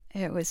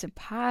It was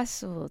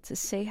impossible to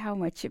say how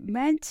much it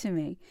meant to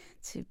me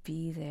to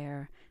be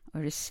there,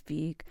 or to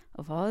speak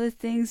of all the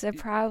things I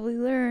probably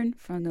learned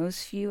from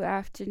those few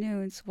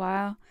afternoons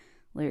while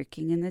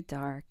lurking in the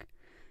dark.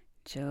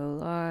 Joe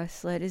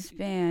Loss led his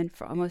band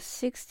for almost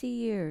 60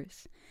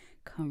 years,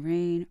 come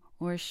rain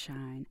or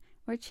shine,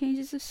 or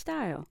changes of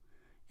style,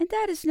 and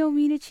that is no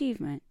mean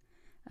achievement.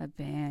 A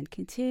band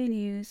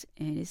continues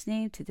in his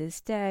name to this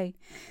day.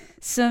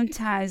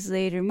 Sometimes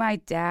later, my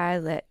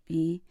dad let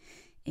me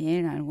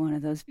in on one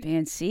of those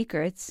band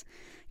secrets.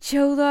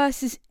 Joe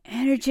Loss's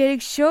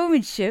energetic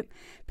showmanship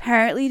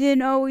apparently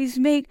didn't always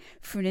make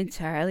for an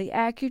entirely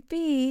accurate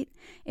beat.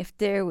 If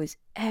there was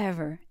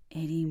ever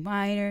any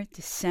minor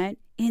dissent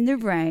in the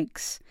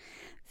ranks,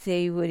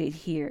 they would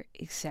adhere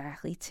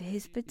exactly to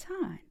his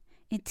baton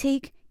and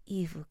take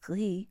evil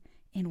glee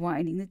in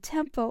winding the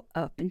tempo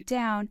up and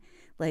down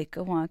like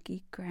a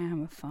wonky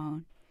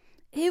gramophone.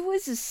 It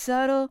was a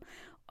subtle,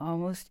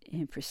 almost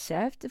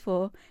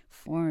imperceptible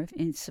form of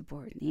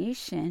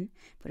insubordination,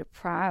 but it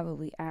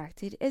probably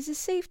acted as a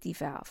safety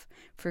valve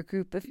for a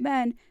group of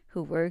men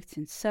who worked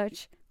in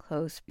such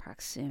close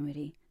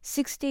proximity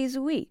 6 days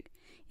a week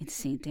in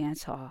St.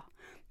 Anne's Hall.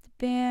 The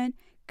band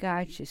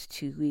got just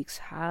 2 weeks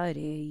holiday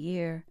a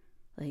year,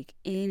 like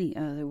any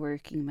other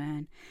working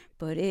man,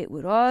 but it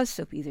would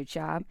also be their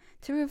job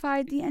to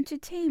provide the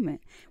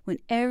entertainment when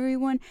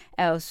everyone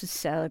else was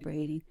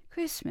celebrating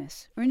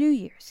Christmas or New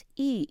Year's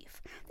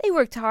Eve. They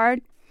worked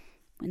hard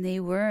when they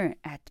weren't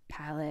at the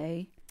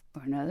Palais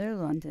or another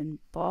London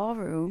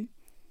ballroom.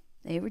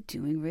 They were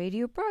doing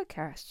radio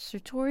broadcasts or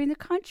touring the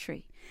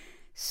country.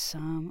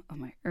 Some of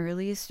my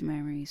earliest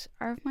memories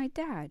are of my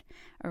dad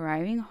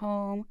arriving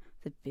home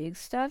with a big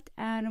stuffed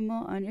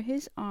animal under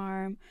his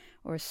arm,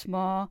 or a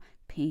small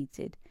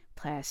painted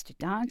plaster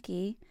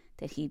donkey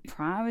that he'd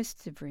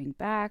promised to bring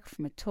back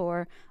from a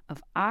tour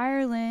of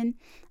Ireland.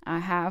 I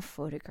have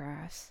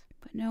photographs,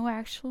 but no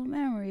actual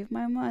memory of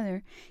my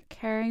mother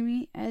carrying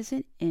me as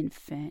an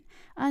infant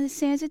on the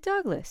sands of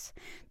Douglas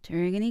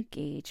during an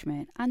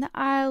engagement on the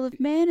Isle of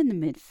Man in the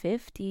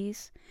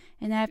mid-50s.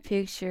 In that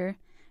picture,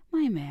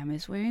 my mom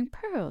is wearing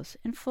pearls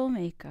and full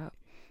makeup,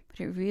 but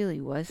it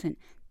really wasn't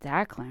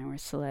that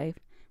glamorous a life,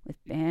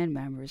 with band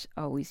members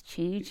always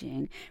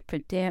changing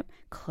from damp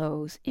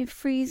clothes in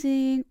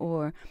freezing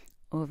or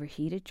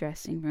overheated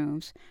dressing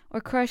rooms,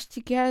 or crushed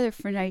together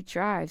for night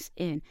drives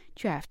in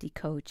drafty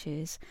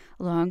coaches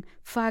along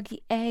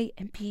foggy A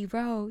and B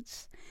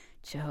roads.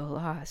 Joe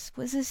Loss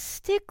was a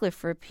stickler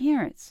for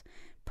appearance,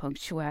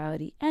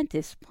 punctuality, and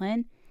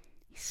discipline.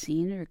 He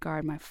seemed to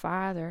regard my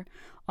father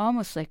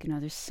almost like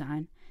another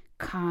son,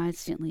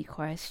 constantly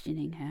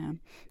questioning him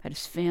about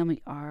his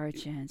family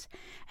origins,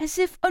 as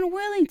if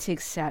unwilling to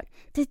accept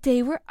that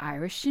they were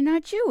Irish and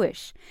not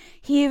Jewish.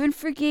 He even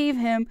forgave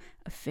him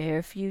a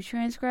fair few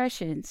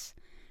transgressions.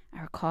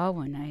 I recall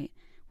one night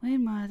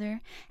when Mother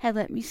had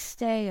let me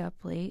stay up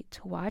late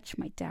to watch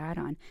my dad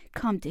on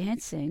Come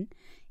Dancing.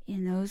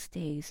 In those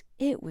days,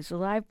 it was a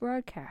live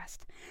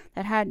broadcast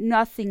that had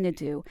nothing to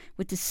do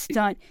with the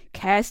stunt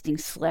casting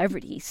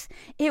celebrities.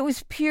 It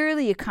was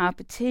purely a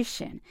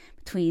competition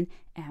between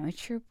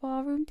amateur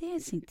ballroom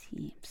dancing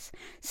teams.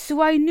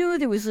 So I knew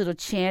there was little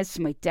chance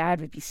my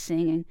dad would be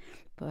singing,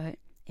 but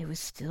it was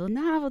still a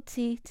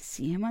novelty to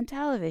see him on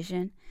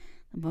television.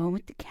 The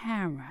moment the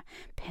camera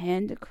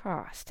panned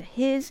across to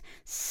his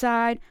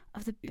side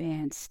of the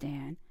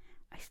bandstand,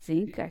 I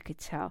think I could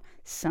tell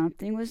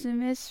something was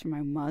amiss from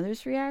my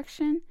mother's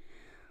reaction.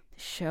 The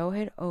show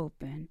had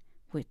opened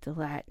with the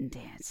Latin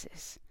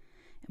dances,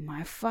 and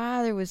my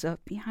father was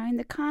up behind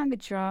the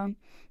conga drum,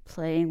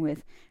 playing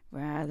with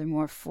rather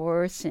more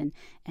force and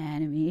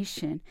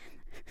animation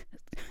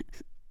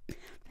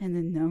than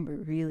the number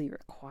really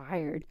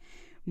required.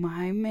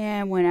 My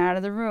man went out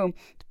of the room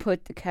to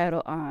put the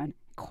kettle on,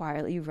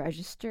 quietly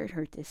registered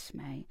her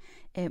dismay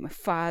at my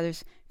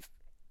father's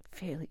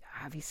fairly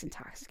obvious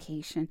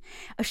intoxication.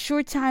 A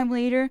short time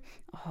later,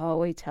 a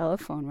hallway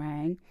telephone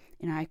rang,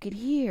 and I could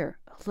hear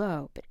a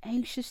low but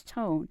anxious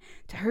tone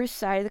to her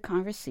side of the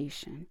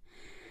conversation.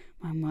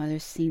 My mother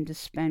seemed to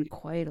spend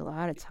quite a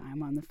lot of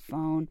time on the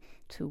phone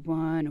to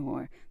one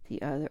or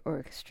the other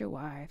orchestra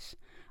wives,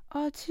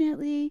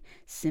 alternately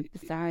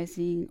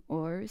sympathizing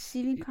or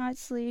receiving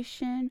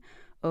consolation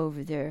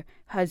over their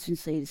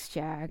husband's latest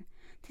jag.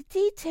 The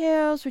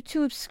details were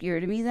too obscure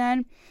to me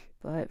then,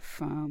 but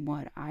from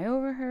what I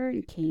overheard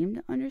and came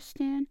to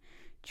understand,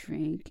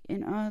 drink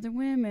and other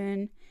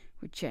women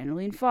were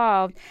generally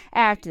involved.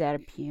 After that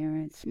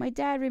appearance, my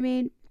dad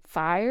remained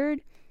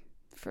fired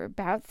for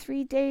about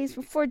 3 days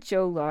before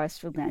Joe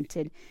Loss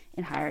relented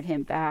and hired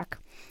him back.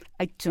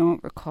 I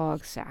don't recall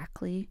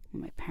exactly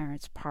when my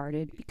parents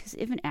parted, because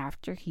even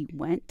after he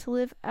went to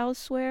live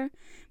elsewhere,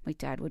 my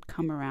dad would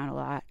come around a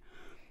lot.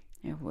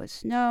 There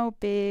was no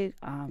big,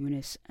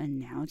 ominous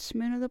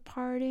announcement of the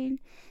parting,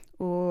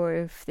 or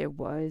if there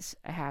was,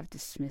 I have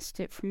dismissed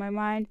it from my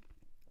mind.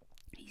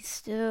 He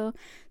still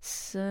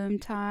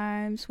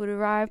sometimes would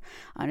arrive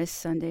on a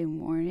Sunday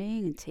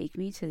morning and take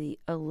me to the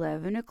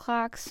 11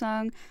 o'clock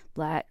sung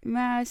Black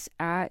Mass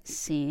at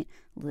St.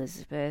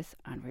 Elizabeth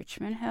on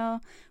Richmond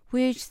Hill,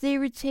 which they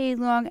retained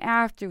long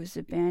after it was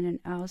abandoned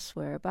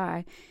elsewhere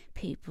by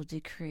papal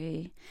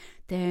decree.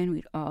 Then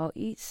we'd all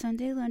eat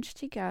Sunday lunch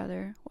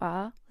together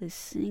while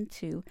listening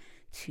to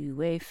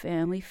Two-Way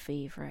Family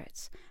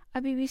Favorites,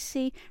 a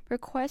BBC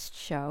request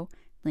show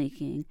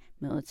linking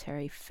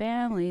military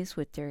families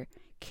with their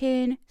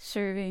kin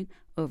serving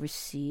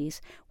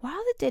overseas, while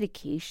the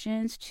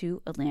dedications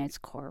to a Lance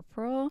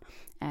Corporal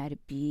at a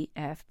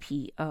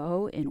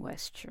BFPO in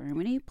West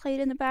Germany played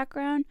in the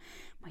background.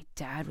 My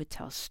dad would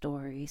tell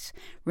stories,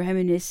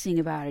 reminiscing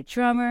about a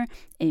drummer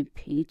and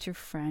painter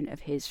friend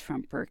of his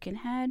from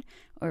Birkenhead,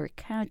 or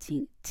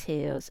recounting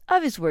tales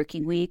of his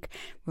working week.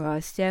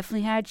 Ross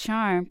definitely had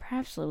charm,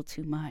 perhaps a little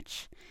too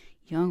much.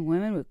 Young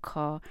women would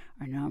call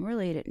our number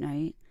late at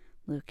night,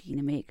 looking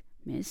to make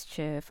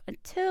mischief,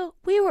 until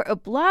we were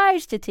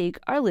obliged to take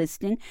our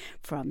listening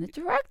from the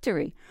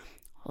directory.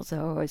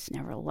 Although I was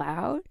never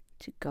allowed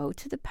to go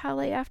to the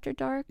Palais after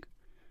dark,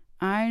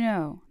 I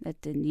know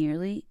that the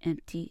nearly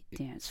empty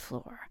dance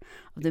floor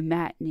of the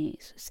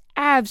matinees was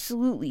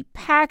absolutely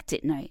packed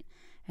at night,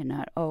 and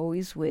not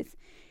always with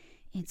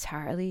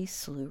entirely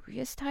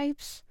salubrious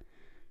types.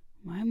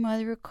 My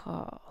mother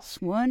recalls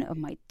one of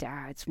my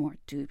dad's more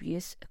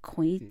dubious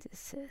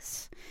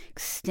acquaintances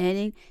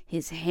extending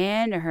his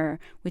hand to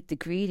her with the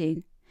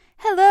greeting,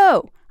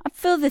 "Hello, I'm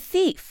Phil the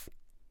Thief."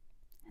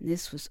 And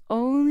this was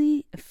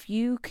only a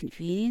few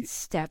convenient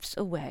steps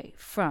away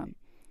from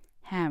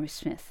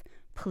Hammersmith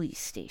Police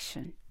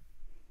Station.